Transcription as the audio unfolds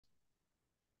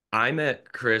I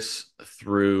met Chris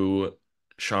through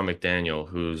Sean McDaniel,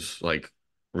 who's like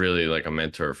really like a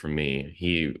mentor for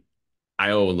me.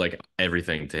 I owe like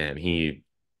everything to him. He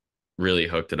really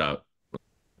hooked it up,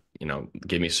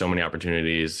 gave me so many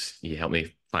opportunities. He helped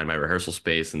me find my rehearsal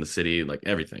space in the city, like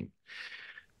everything.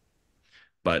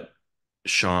 But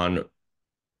Sean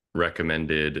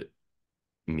recommended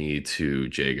me to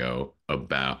Jago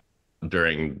about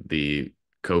during the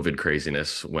COVID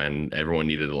craziness when everyone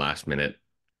needed a last minute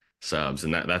subs,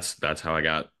 and that's how I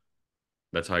got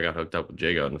hooked up with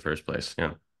Jago in the first place.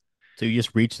 Yeah. So you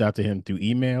just reached out to him through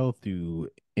email, through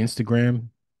Instagram,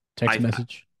 text I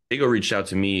message. Diego reached out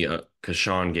to me because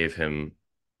Sean gave him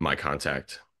my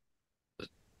contact.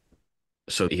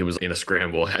 So he was in a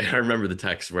scramble. I remember the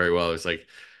text very well. It was like,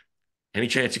 any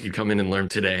chance you could come in and learn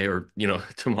today or,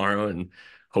 tomorrow and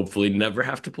hopefully never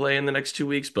have to play in the next 2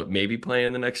 weeks, but maybe play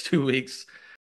in the next 2 weeks.